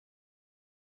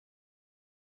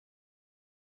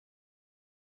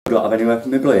I don't have anywhere for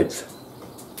my blades.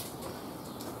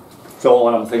 So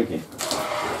what I'm thinking,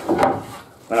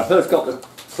 when I first got the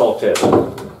saw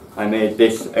table, I made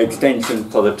this extension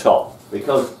for the top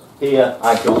because here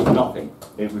I've got nothing.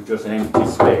 It was just an empty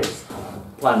space.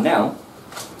 Plan now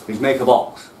is make a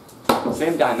box,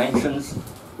 same dimensions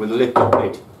with a lifted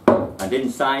lid, and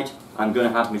inside I'm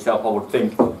going to have myself, I would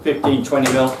think,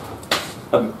 15-20 mil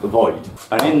of void,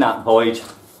 and in that void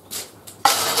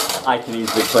I can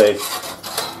easily place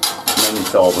many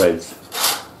saw blades.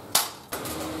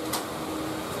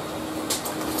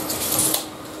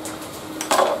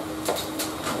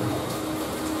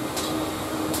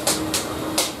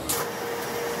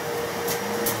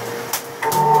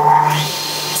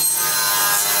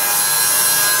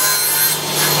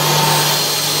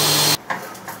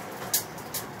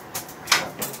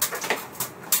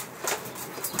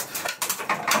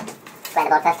 Square the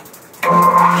board first.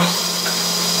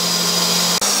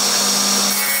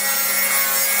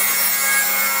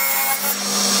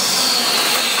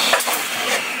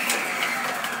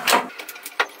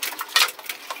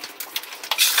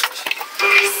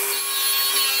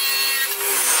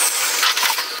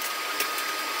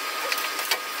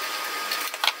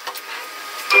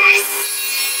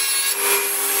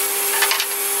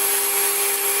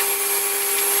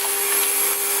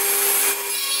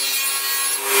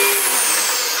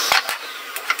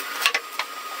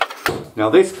 Now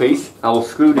this piece I will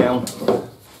screw down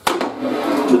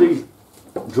to these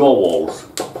draw walls.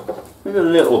 There's a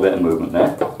little bit of movement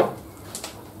there.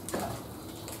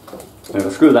 And if I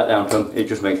screw that down to them, it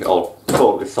just makes it all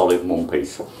totally solid in one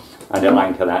piece. And it'll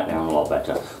anchor that down a lot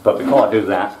better. But before I do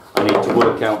that, I need to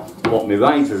work out what my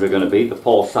risers are going to be, the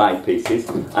 4 side pieces,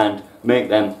 and make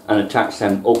them and attach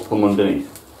them up from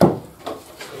underneath.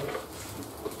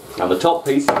 Now the top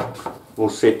piece will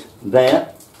sit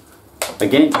there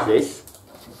against this,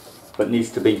 but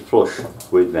needs to be flush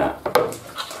with that.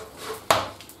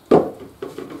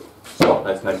 So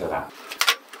let's measure that.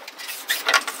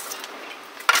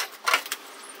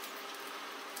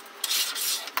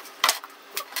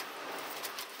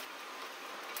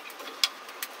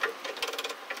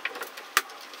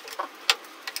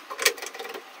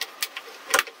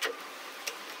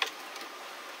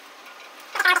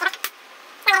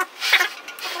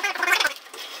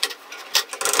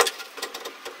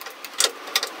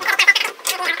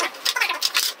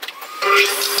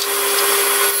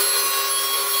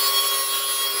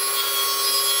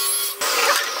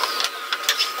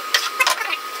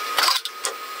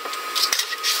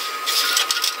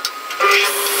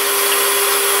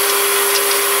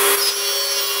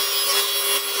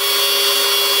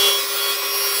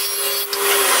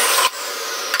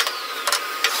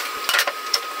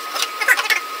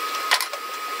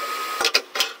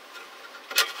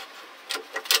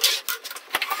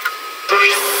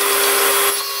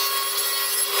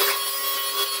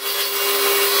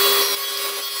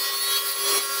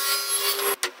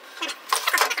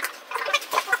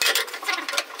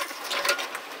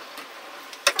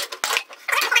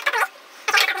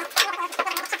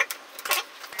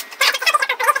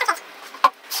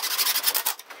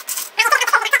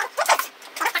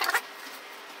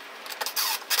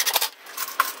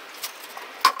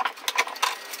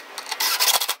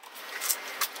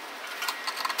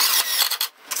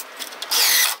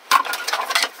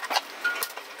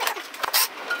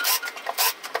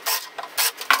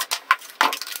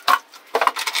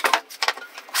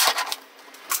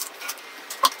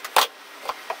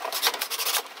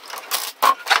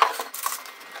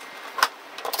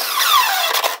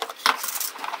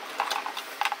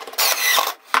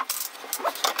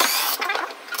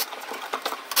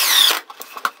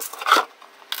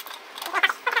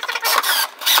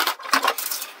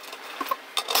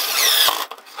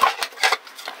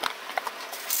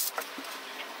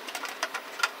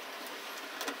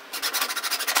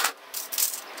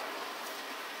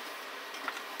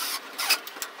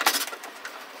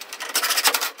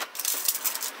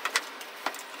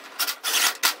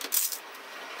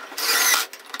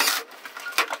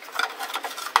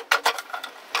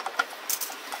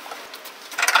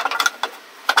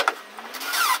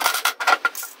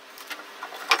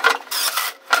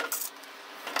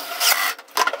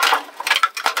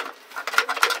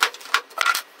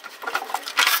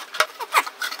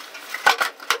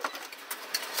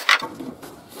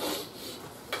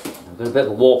 There's a bit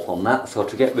of a warp on that, so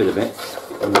to get rid of it,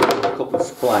 I'm going to put a couple of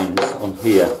splines on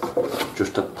here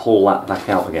just to pull that back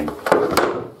out again.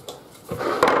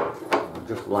 I'll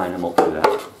just line them up with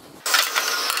that.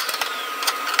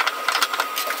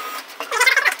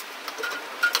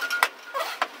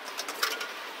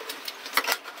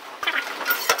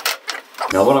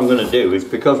 Now what I'm going to do is,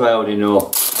 because I already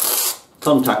know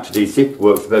contact adhesive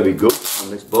works very good on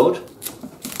this board,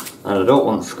 and I don't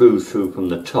want screws through from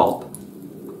the top,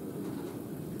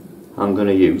 I'm going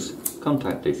to use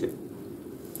contact adhesive.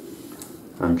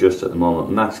 I'm just at the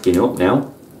moment masking up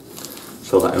now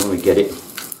so that I only get it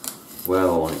where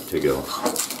I want it to go.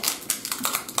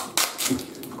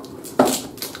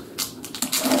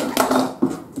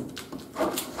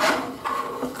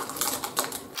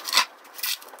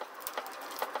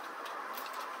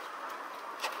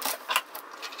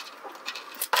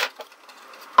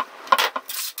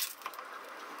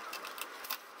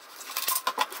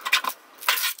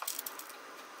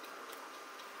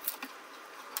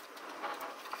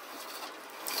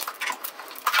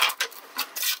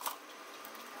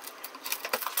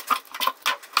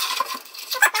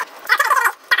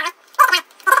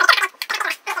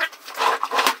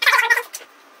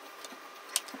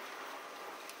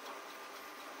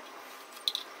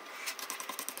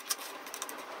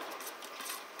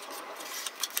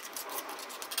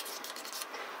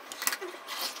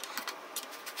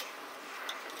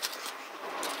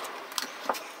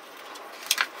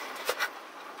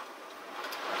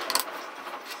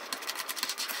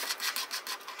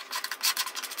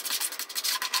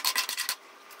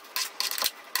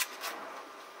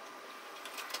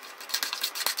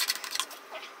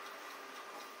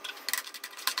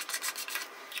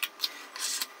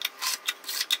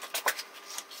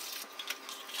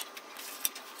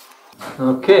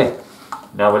 Okay,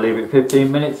 now we'll leave it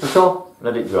 15 minutes or so,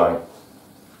 let it dry.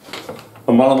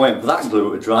 And while I'm waiting for that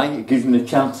glue to dry, it gives me the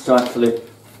chance to actually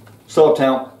sort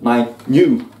out my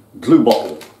new glue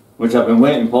bottle, which I've been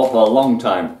waiting for a long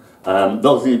time.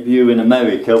 Those of you in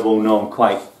America will know them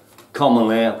quite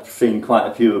commonly. I've seen quite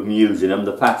a few of them using them,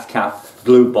 the Fast Cap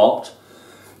Glue Bot.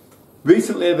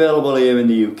 Recently available here in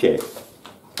the UK.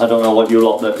 I don't know what you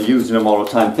lot that are using them all the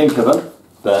time think of them,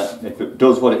 but if it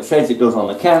does what it says it does on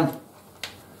the can,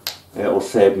 it'll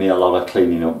save me a lot of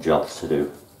cleaning up jobs to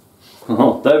do.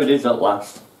 Oh, there it is at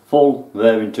last, full,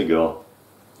 raring to go.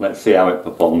 Let's see how it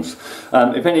performs.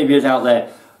 If any of you out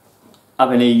there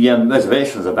have any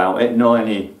reservations about it, know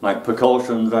any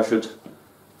precautions I should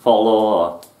follow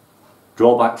or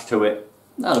drawbacks to it,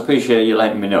 I'd appreciate you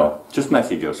letting me know. Just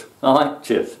message us. Alright,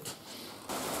 cheers.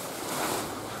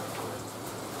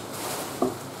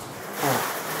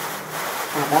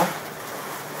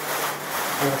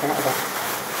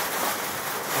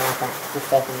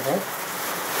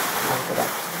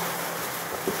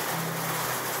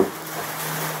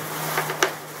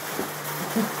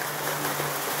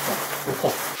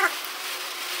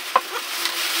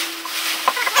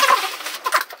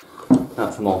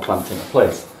 That's them all clamped into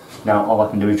place. Now all I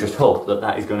can do is just hope that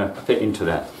that is going to fit into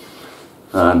there.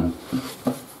 Oh,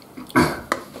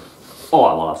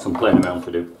 I will have some playing around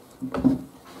to do.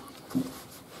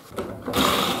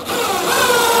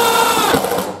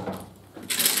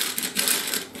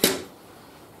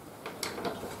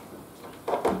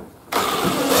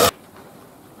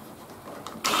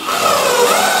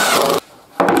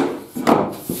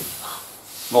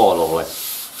 Oh, lovely.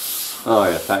 Oh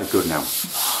yes, that is good now.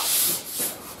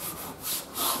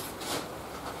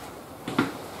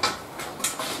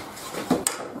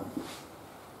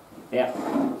 Yeah,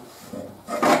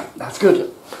 that's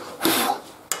good.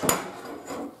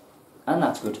 And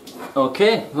that's good.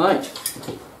 Okay, right.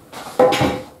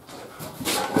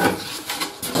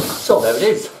 So there it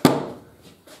is.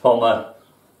 From a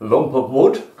lump of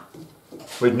wood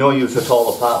with no use at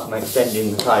all apart from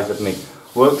extending the size of my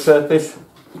work surface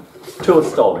to a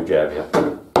storage area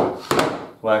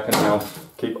where I can now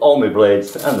keep all my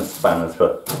blades and the spanners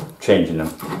for changing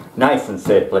them nice and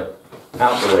safely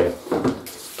out the way.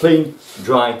 Clean,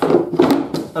 dry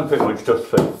and pretty much dust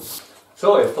free.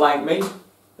 So if, like me,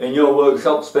 in your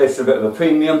workshop space is a bit of a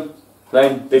premium,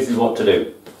 then this is what to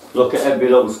do. Look at every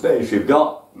little space you've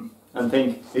got and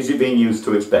think, is it being used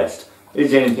to its best? Is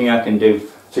there anything I can do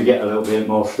to get a little bit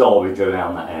more storage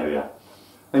around that area?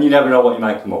 And you never know what you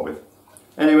might come up with.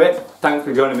 Anyway, thanks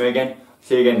for joining me again.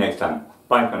 See you again next time.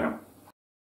 Bye for now.